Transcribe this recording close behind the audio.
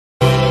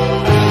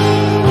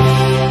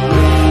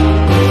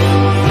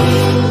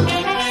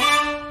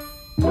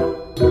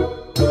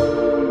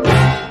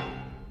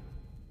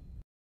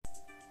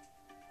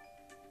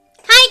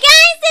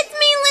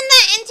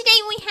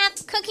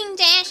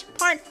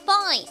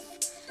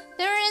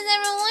There is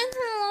everyone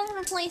all over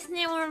the place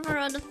now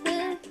for the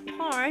fifth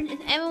part.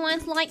 And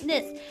everyone's like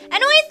this.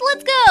 Anyways,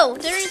 let's go!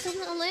 There is an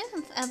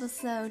 11th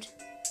episode.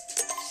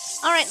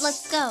 Alright,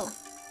 let's go.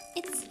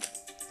 It's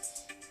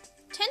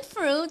 10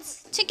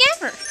 fruits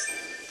together.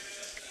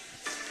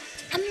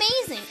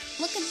 Amazing.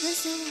 Look at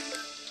this.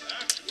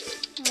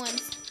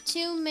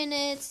 2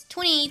 minutes,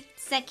 28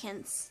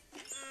 seconds.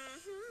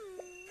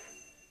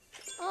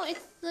 Oh,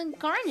 it's the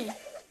garden.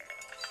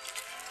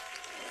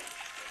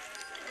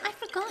 I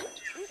forgot.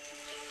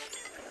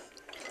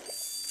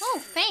 Oh,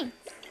 thanks.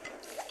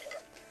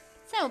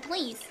 So,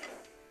 please.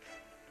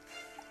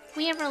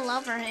 We ever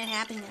love her and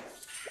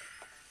happiness.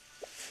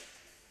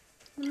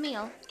 The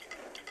meal.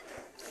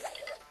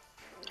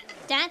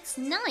 That's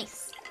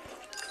nice.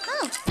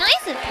 Oh,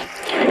 nice of you.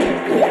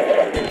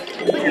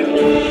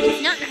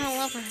 It's not how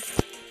lover.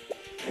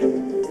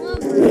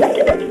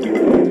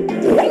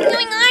 What's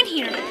going on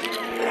here?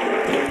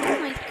 Oh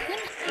my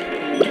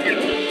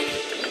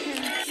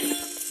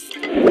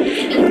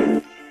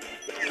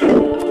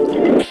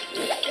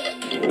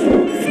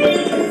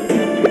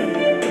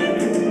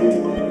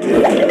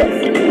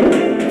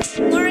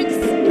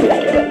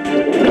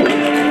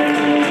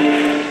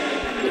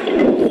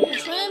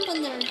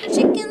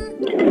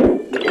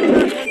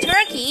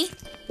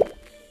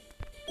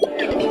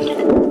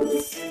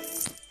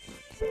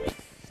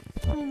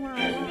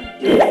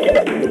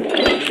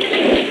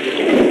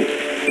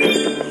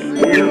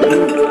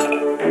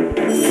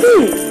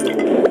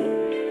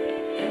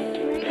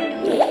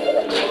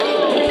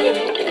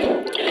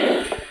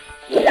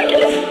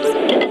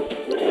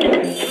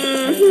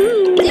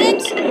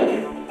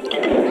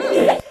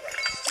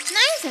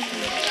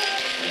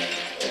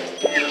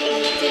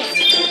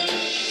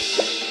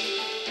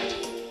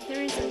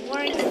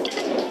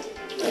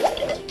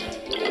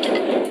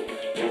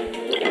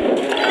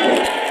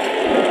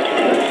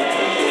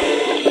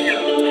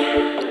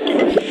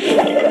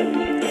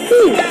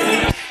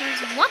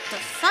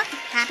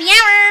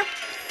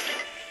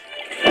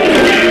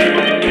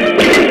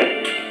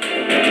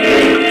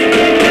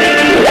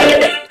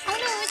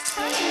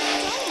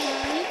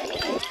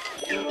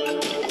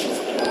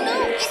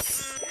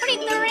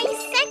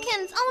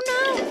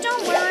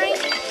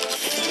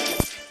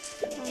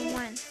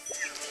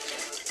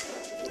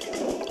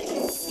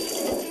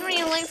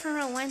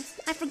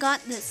I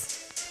forgot this.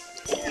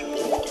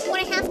 What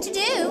I have to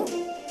do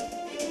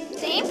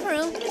to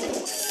improve.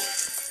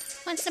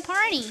 What's the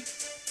party?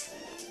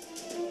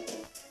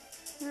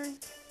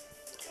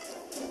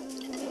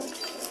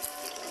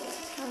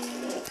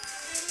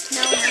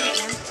 No, not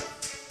again.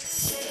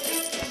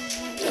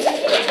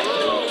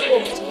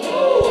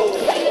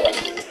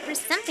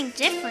 There's something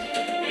different.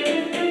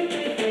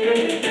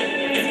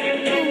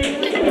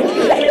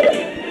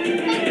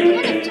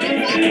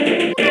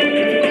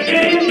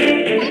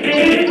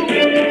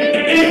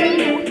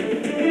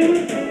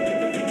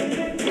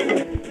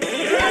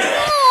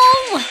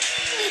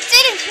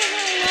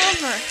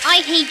 I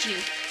hate you.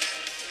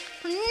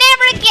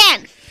 Never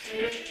again.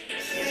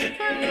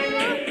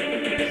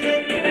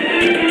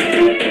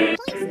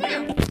 Please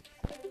now.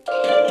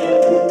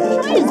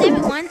 Try this,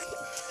 everyone.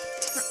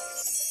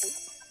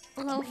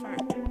 Loafer.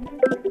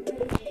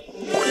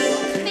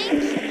 Thank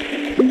you.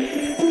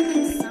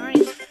 I'm sorry.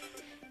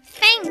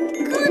 Thank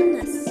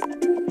goodness.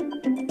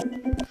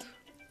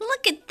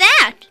 Look at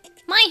that.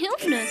 My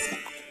hoofness.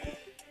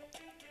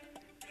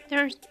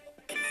 There's...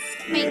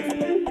 Wait.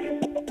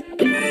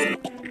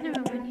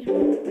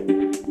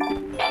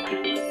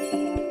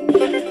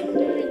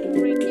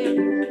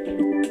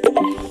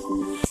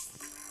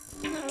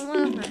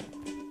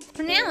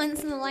 For now,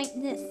 it's like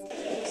this.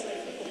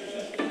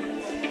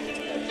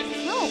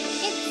 Oh,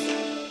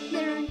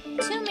 there are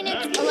 2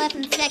 minutes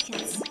 11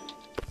 seconds.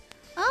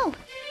 Oh,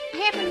 I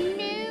have a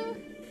new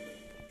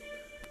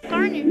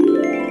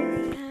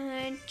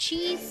garnish.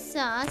 Cheese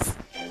sauce.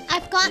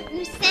 I've got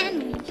a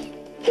sandwich.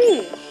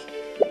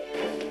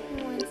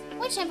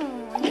 Whichever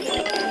one.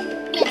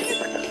 Yes.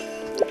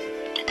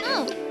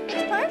 Oh,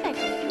 it's perfect.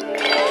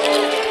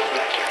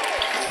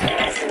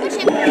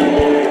 Whichever one.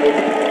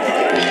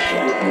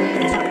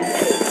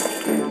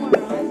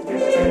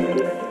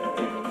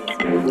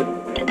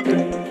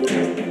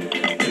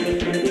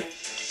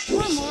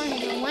 One more and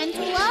I want to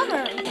love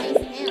her. Nice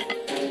now.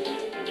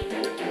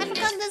 I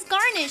forgot this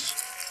garnish.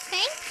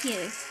 Thank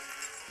you.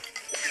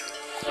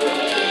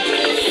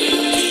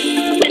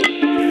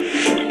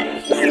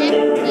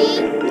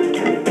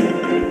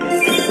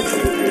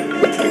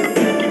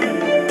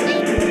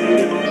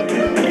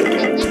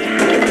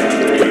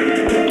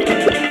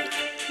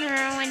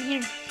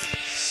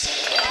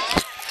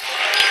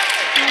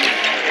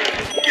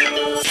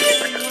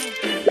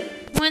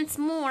 Once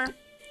more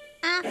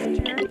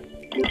after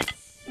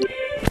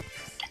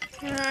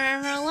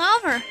our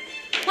lover.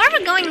 Whatever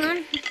going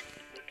on?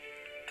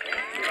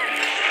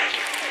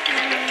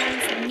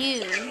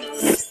 New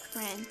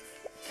friend.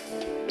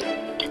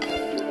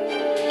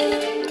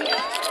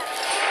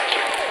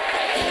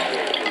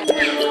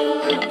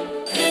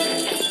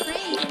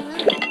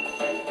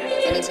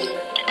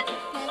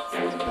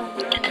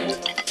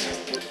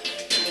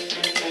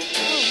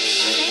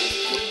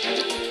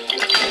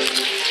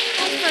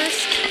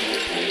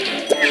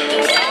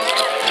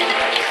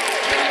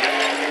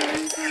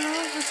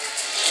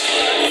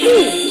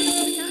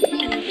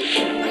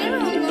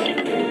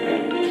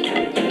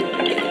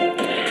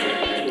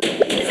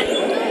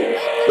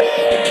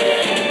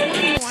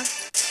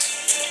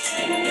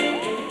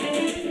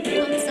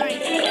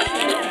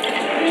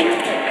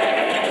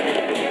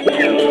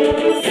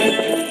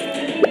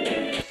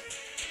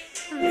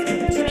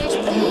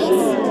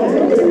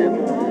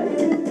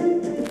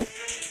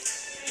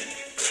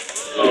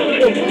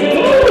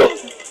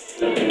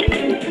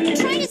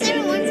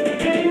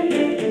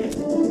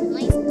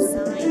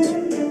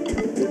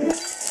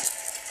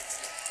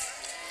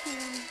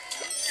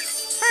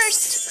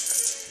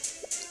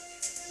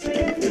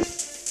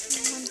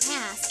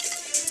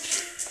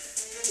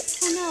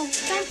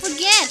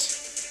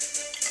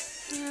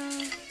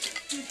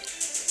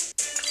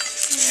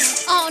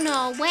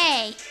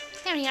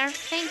 we are.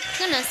 Thank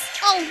goodness.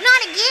 Oh,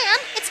 not again.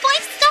 It's 5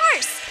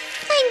 stars.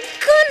 Thank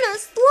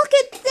goodness. Look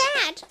at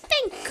that.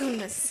 Thank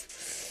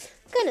goodness.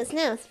 Goodness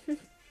knows.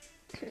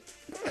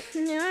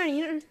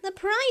 The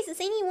prize is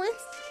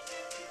anyone's.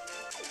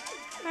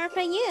 Or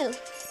for you.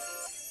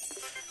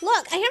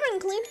 Look, I haven't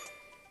included.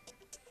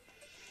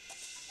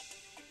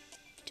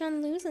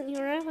 Don't lose it,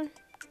 you're ever.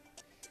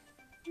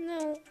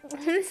 No.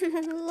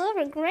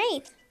 Lover,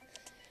 great.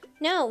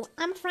 No,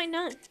 I'm afraid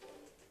not.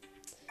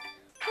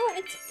 Oh,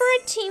 it's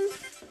bird team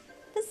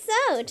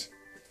episode.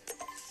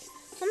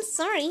 I'm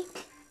sorry.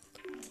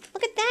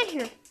 Look at that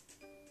here.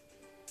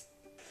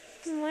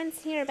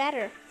 One's here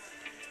better.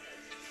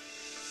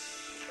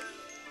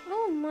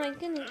 Oh my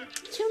goodness.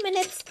 2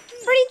 minutes,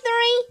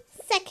 33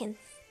 seconds.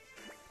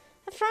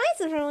 A prize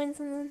of ruins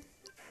and then.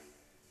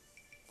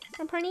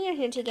 Our party are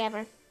here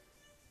together.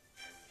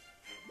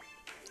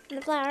 And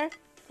the flower.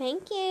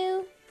 Thank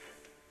you.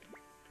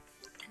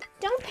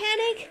 Don't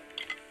panic.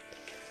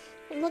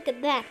 And look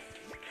at that.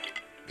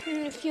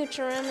 In the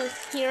future, I'm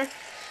here.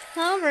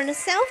 Over in the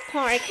South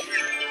Park.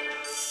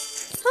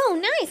 Oh,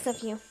 nice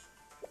of you.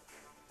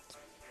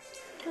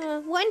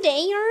 One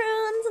day you're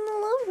on some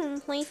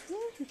alone place.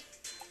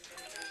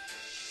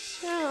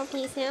 Oh,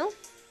 please no.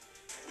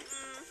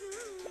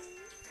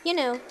 You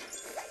know,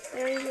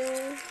 there's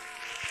a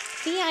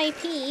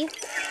VIP.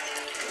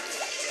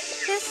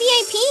 There's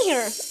VIP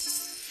here.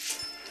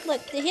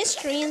 Look, the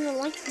history in the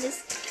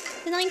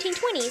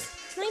 1920s,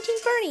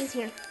 1930s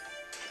here.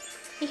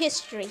 The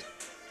history.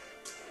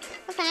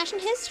 A fashion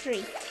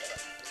history.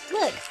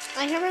 Look,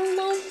 I have a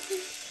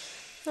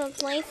little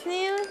place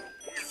now.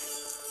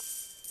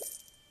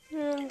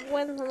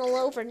 One all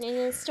over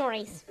the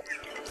stories.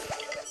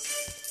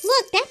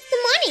 Look, that's the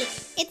money.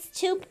 It's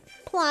 2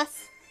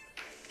 plus.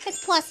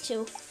 It's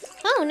 +2.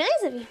 Oh,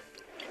 nice of you.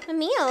 A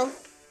meal.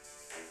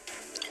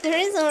 There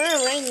is a order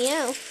right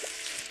now.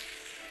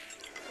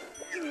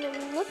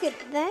 Look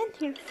at that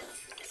here.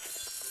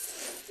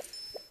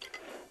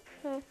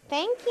 Oh,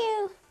 thank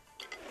you.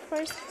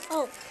 First,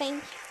 oh,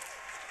 thank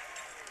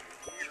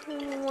you.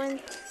 One.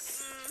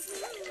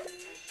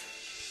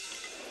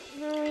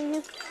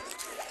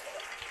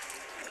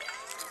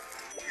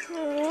 Oh,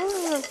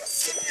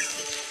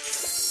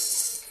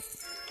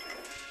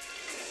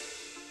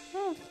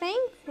 oh,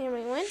 thanks,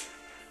 everyone.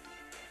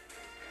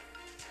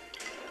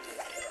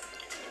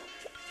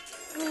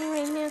 Oh,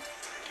 right now.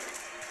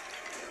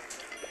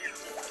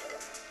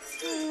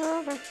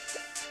 Over.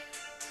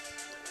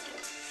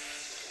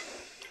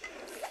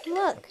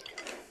 Look.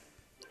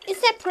 Is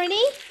that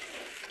pretty?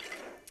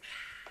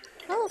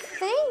 Oh,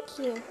 thank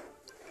you.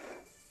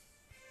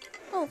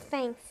 Oh,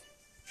 thanks.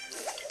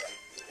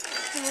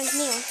 Oh, my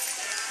meal.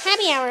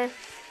 Happy hour.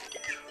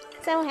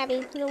 So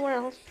happy for the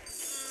world.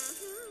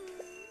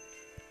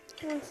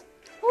 Oh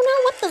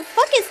no, what the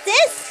fuck is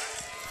this?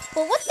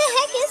 Well, what the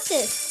heck is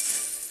this?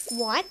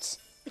 What?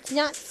 It's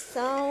not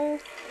so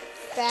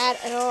bad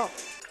at all.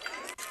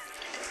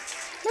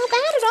 Not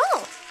bad at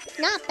all.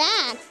 Not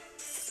bad.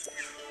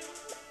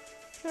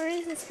 There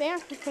is a spare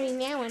for putting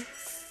that one.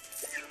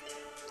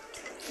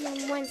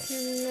 Once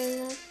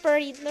in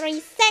 33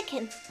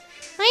 seconds.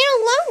 I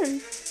don't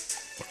learn.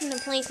 I'm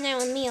gonna place now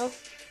a meal.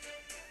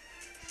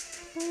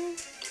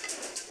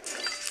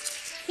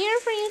 Here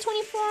for you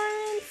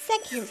 24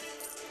 seconds.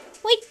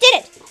 We did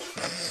it!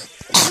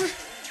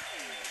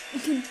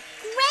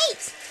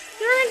 Great!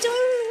 You're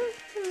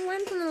doing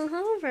one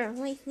over.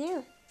 Wait,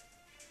 no.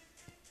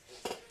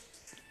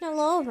 Not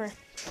over.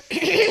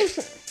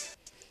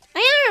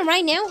 I am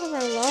right now for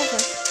a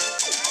lover.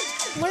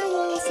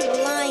 Werewolves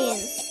and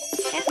lions.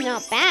 That's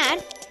not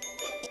bad.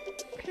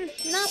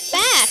 Not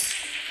bad.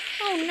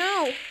 Oh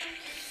no.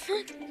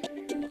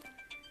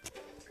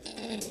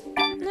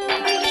 No,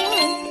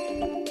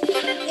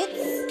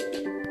 it's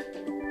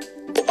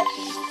the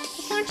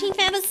 14th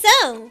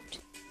episode.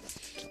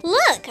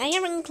 Look, I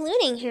am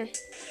including here.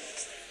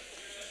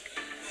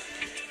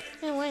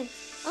 No one.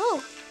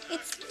 Oh,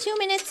 it's 2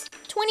 minutes,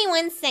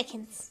 21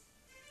 seconds.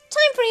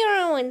 Time for your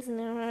own ones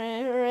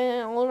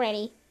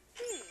already.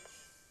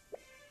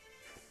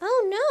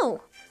 Oh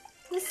no,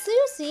 the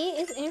Susie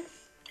is in.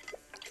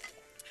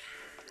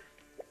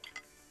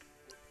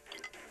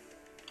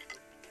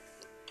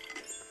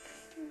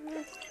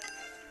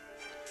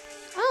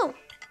 Oh,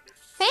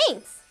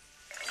 thanks.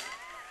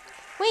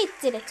 Wait,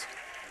 did it?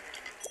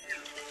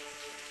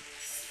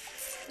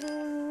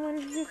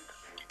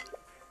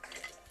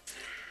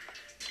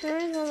 There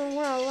is another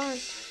world alone.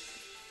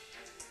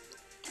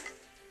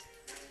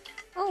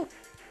 Oh,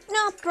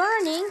 not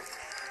burning.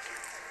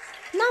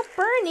 Not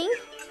burning.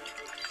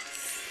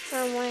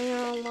 Or why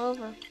all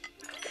over.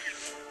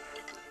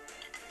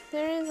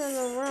 There is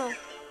another world.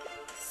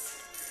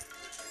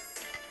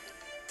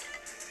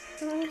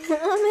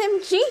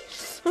 OMG!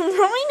 A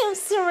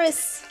rhinoceros!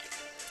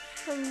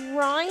 A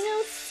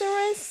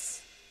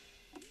rhinoceros?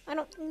 I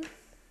don't...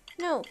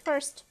 No,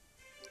 first.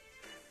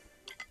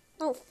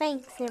 Oh,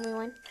 thanks,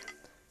 everyone.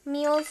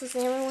 Meals is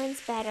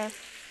everyone's better.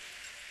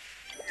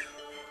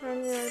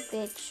 I'm your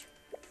bitch.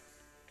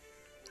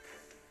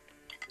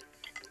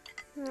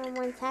 No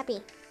one's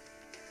happy.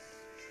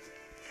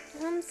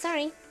 I'm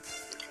sorry.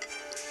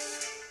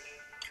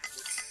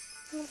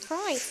 Oh,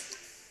 fries.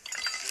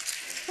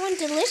 I want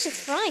delicious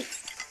fries.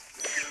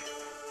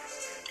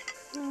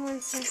 No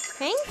one says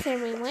thanks,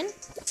 everyone.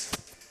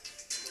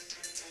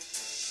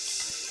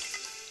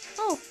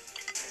 Oh.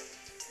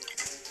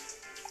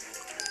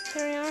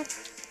 Here we are.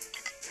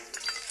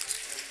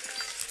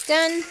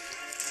 Done.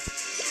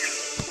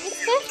 It's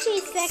 50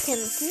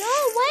 seconds. No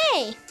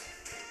way!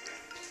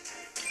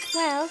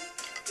 Well,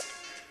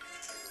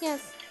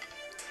 yes.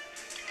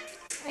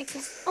 I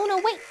guess. Oh no,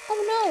 wait!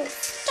 Oh no!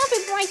 Stop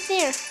it right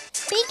there!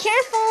 Be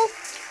careful!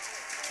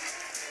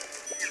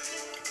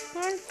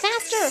 Run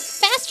faster!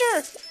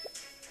 Faster!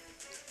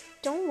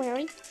 Don't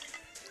worry.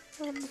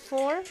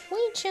 Before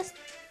we just.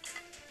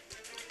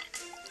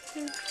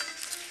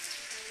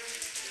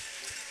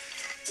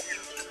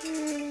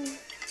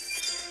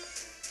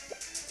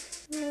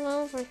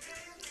 Over.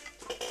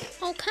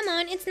 Oh, come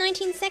on, it's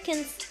 19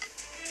 seconds.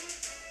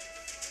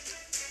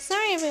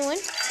 Sorry, everyone.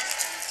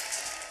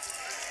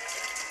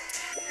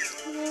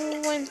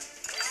 You won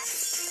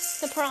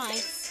the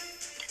prize.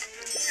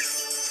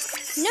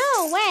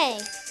 No way!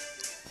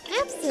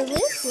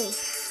 Absolutely.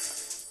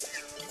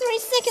 3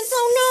 seconds,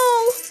 oh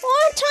no!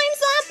 Oh,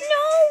 time's up,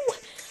 no!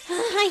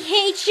 I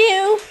hate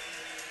you.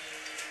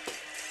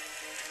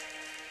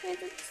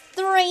 It's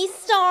 3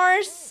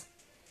 stars.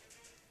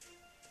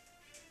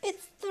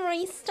 It's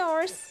 3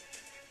 stars.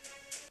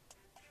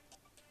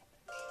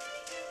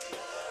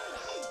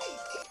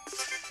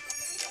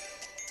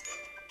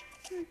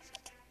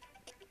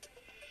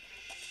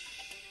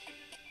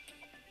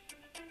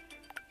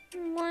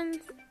 One.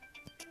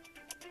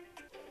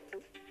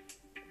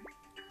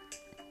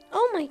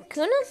 Oh my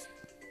goodness.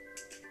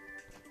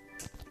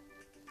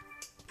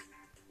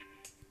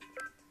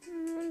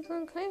 It's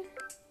okay.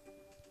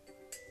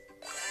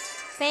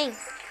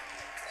 Thanks.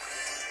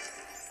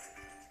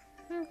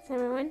 Thanks,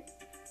 everyone.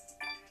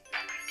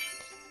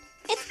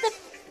 It's the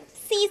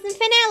season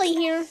finale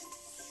here.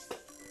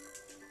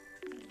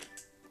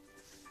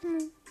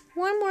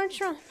 One more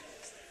try.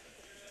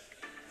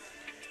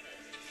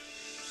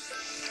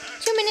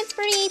 2 minutes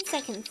 38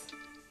 seconds.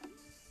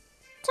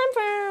 Time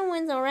for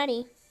wins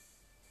already.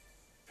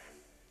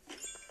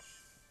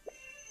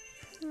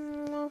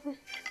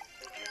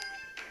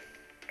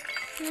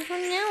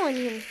 From now on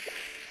here.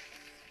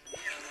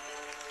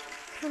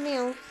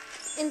 Camille,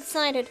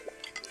 inside it.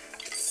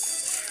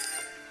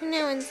 And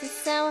now I'm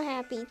so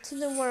happy to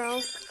the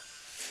world.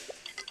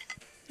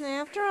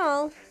 After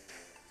all,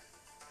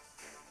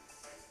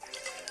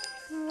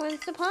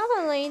 wants to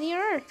populate the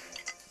earth.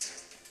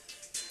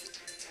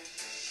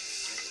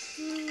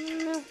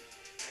 No.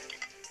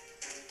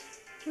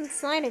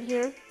 Inside it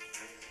here.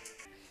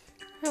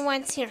 And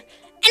what's here?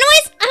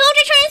 Anyways, I hope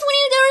to try this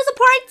video. There is a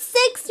part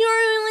 6. Your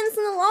wins is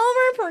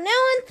over for now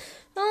on.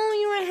 Oh,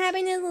 your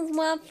happiness is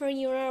well for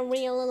you are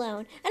real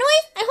alone.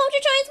 Anyways, I hope to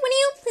try this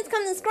video. Please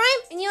comment,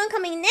 subscribe, and you are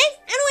coming next.